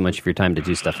taking so much of your time to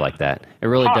do stuff like that. It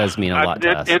really does mean a lot to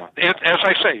us. As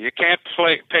I say, you can't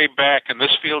pay back, and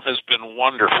this field has been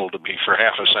wonderful to me for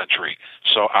half a century,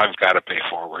 so I've got to pay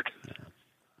forward.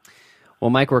 Well,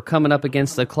 Mike, we're coming up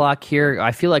against the clock here.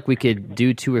 I feel like we could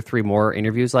do 2 or 3 more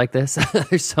interviews like this.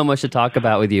 There's so much to talk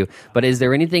about with you. But is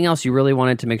there anything else you really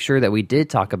wanted to make sure that we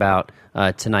did talk about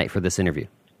tonight for this interview?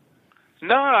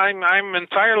 No, I'm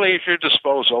entirely at your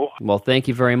disposal. Well, thank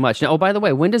you very much. Now, by the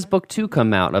way, when does book 2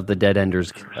 come out of the Dead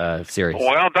Enders series?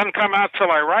 Well, it doesn't come out till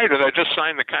I write it. I just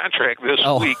signed the contract this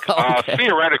week. Okay.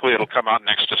 Theoretically, it'll come out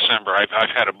next December.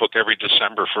 I've had a book every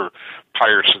December for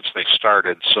Pyre since they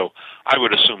started, so I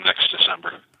would assume next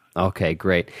December. Okay,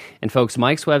 great. And folks,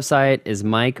 Mike's website is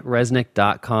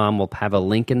MikeResnick.com. We'll have a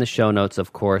link in the show notes,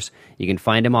 of course. You can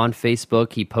find him on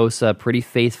Facebook. He posts pretty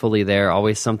faithfully there,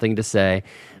 always something to say.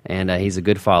 And he's a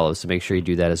good follow, so make sure you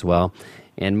do that as well.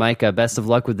 And Mike, best of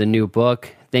luck with the new book.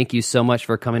 Thank you so much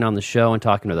for coming on the show and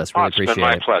talking with us. Really appreciate it. It's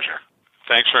been my pleasure.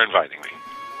 Thanks for inviting me.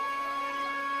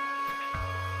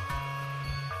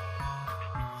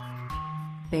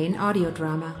 Baen Audio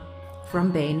Drama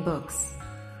from Baen Books.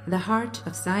 The heart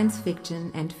of science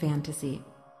fiction and fantasy.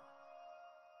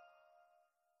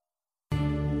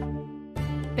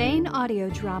 Baen Audio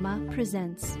Drama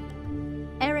presents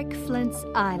Eric Flint's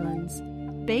Islands,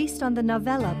 based on the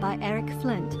novella by Eric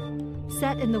Flint,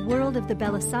 set in the world of the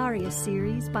Belisarius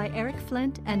series by Eric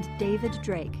Flint and David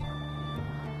Drake.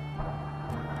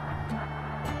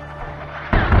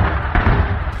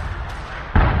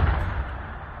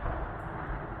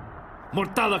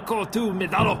 Mortala ko tu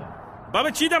medalo.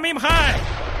 Babachida mim hai.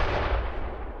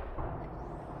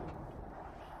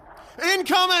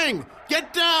 Incoming!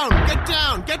 Get down! Get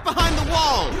down! Get behind the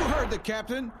wall! You heard the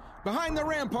captain. Behind the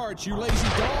ramparts, you lazy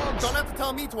dogs! Don't have to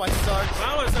tell me twice, Sarge.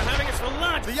 Flowers are having us for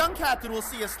lunch. The young captain will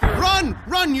see us through. Run!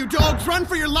 Run, you dogs! Run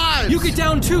for your lives! You get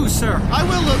down too, sir. I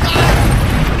will look.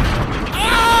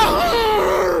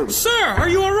 Ah! Sir, are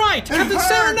you all right? Captain hurts.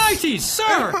 Serenites,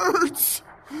 sir! It hurts!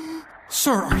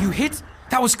 Sir, are you hit?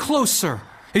 That was close, sir.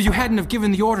 If you hadn't have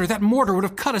given the order, that mortar would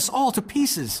have cut us all to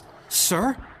pieces.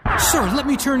 Sir? Sir, let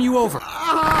me turn you over.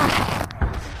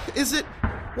 Is it...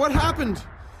 What happened?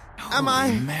 Am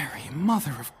I... Mary,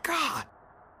 Mother of God.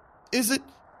 Is it...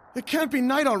 It can't be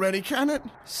night already, can it?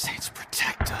 Saints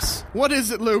protect us. What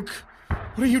is it, Luke?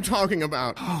 What are you talking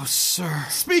about? Oh, sir.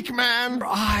 Speak, man! Your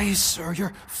eyes, sir.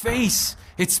 Your face.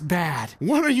 It's bad.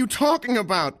 What are you talking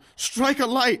about? Strike a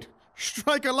light.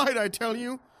 Strike a light, I tell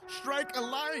you. Strike a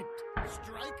light.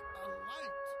 Strike a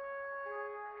light.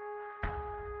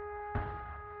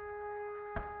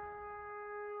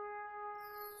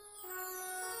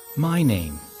 My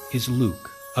name is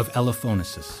Luke of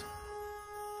Eliphonesus.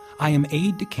 I am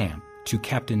aide-de-camp to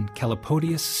Captain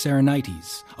Calipodius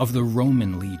Serenites of the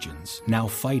Roman legions now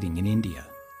fighting in India.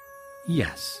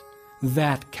 Yes,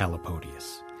 that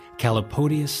Calipodius,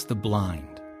 Calipodius the Blind.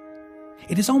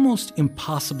 It is almost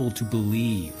impossible to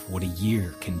believe what a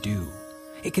year can do.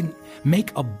 It can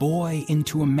make a boy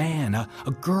into a man,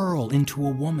 a girl into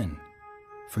a woman.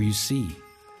 For you see,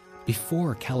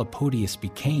 before Calipodius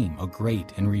became a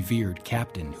great and revered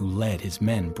captain who led his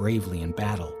men bravely in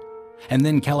battle, and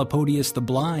then Calipodius the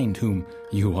Blind, whom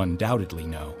you undoubtedly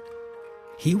know,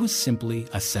 he was simply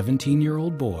a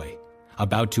 17-year-old boy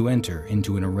about to enter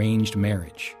into an arranged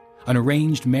marriage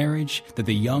that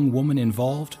the young woman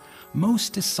involved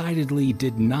most decidedly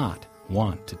did not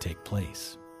want to take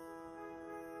place.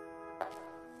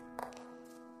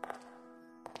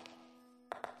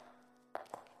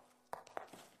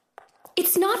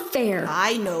 It's not fair.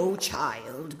 I know,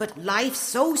 child, but life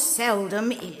so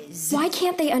seldom is. Why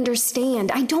can't they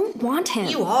understand? I don't want him.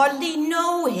 You hardly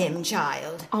know him,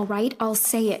 child. All right, I'll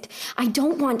say it. I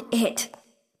don't want it.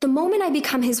 The moment I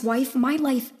become his wife, my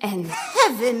life ends.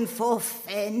 Heaven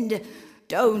forfend.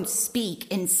 Don't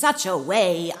speak in such a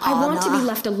way, Anna. I want to be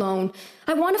left alone.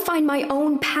 I want to find my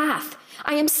own path.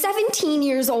 I am 17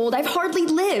 years old. I've hardly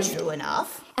lived. True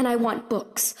enough. And I want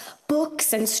books.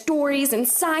 Books and stories and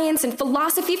science and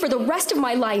philosophy for the rest of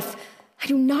my life. I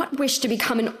do not wish to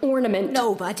become an ornament.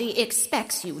 Nobody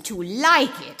expects you to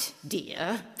like it,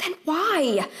 dear. Then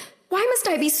why? Why must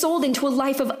I be sold into a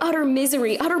life of utter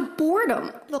misery, utter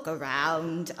boredom? Look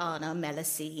around, Anna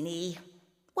Melusine.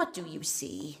 What do you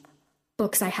see?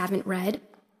 Books I haven't read.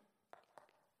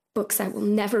 Books I will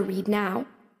never read now.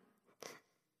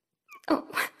 Oh,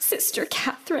 Sister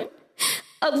Catherine,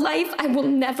 a life I will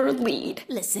never lead.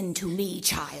 Listen to me,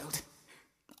 child.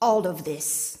 All of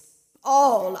these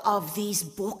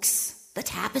books, the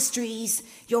tapestries,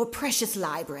 your precious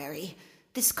library,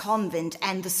 this convent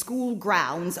and the school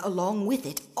grounds along with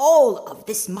it, all of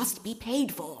this must be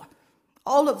paid for.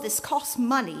 All of this costs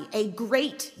money, a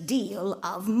great deal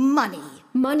of money.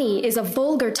 Money is a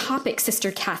vulgar topic,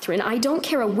 Sister Catherine. I don't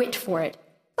care a whit for it.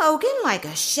 Spoken like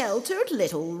a sheltered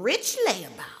little rich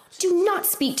layabout. Do not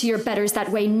speak to your betters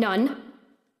that way, nun.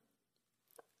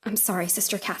 I'm sorry,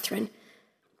 Sister Catherine.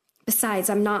 Besides,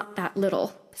 I'm not that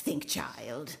little. Think,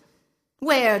 child.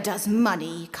 Where does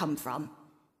money come from?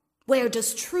 Where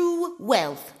does true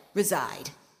wealth reside?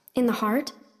 In the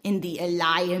heart? In the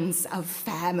alliance of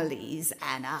families,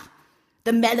 Anna.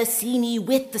 The Melusine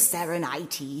with the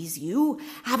Serenites. You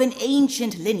have an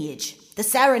ancient lineage. The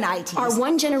Serenites are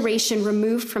one generation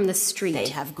removed from the street. They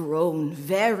have grown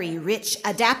very rich,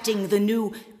 adapting the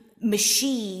new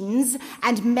machines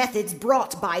and methods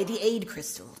brought by the aid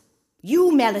crystal. You,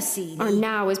 Melusine, are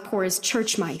now as poor as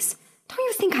church mice. Don't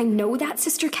you think I know that,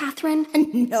 Sister Catherine?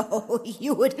 No,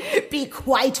 you would be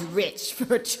quite rich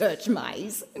for church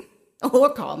mice. Or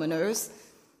commoners.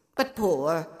 But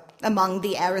poor among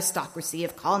the aristocracy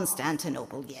of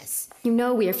Constantinople, yes. You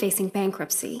know we are facing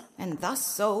bankruptcy. And thus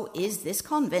so is this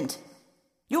convent.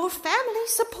 Your family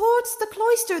supports the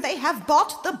cloister. They have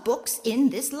bought the books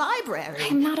in this library. I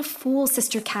am not a fool,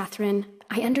 Sister Catherine.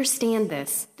 I understand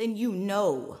this. Then you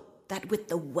know that with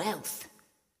the wealth,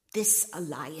 this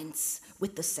alliance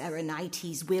with the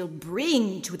Serenites will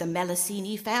bring to the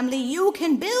Melusine family, you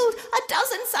can build a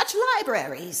dozen such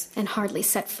libraries. And hardly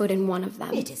set foot in one of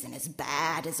them. It isn't as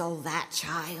bad as all that,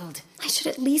 child. I should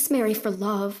at least marry for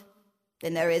love.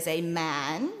 Then there is a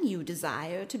man you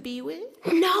desire to be with?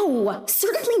 No,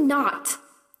 certainly not.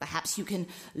 Perhaps you can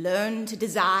learn to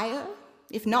desire,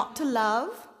 if not to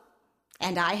love.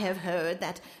 And I have heard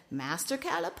that Master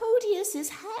Calipodius is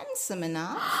handsome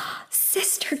enough.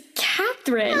 Sister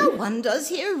Catherine! Well, one does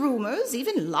hear rumors,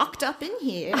 even locked up in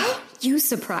here. You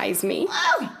surprise me.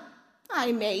 Well,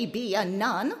 I may be a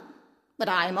nun, but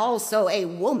I'm also a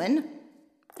woman.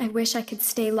 I wish I could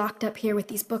stay locked up here with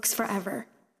these books forever.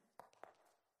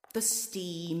 The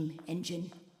steam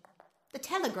engine, the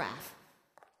telegraph.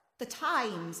 The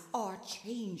times are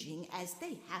changing as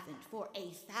they haven't for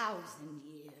 1,000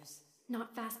 years.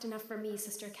 Not fast enough for me,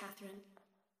 Sister Catherine.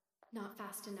 Not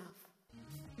fast enough.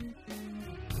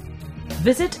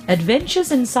 Visit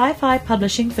Adventures in Sci-Fi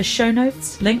Publishing for show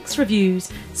notes, links, reviews,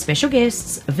 special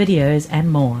guests, videos, and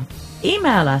more.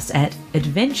 Email us at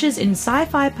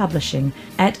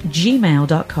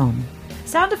adventuresin-sci-fi-publishing@gmail.com.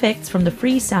 Sound effects from the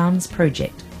Free Sounds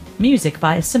Project. Music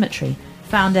by Symmetry,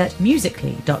 found at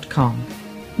musically.com.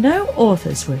 No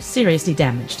authors were seriously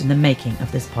damaged in the making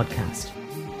of this podcast.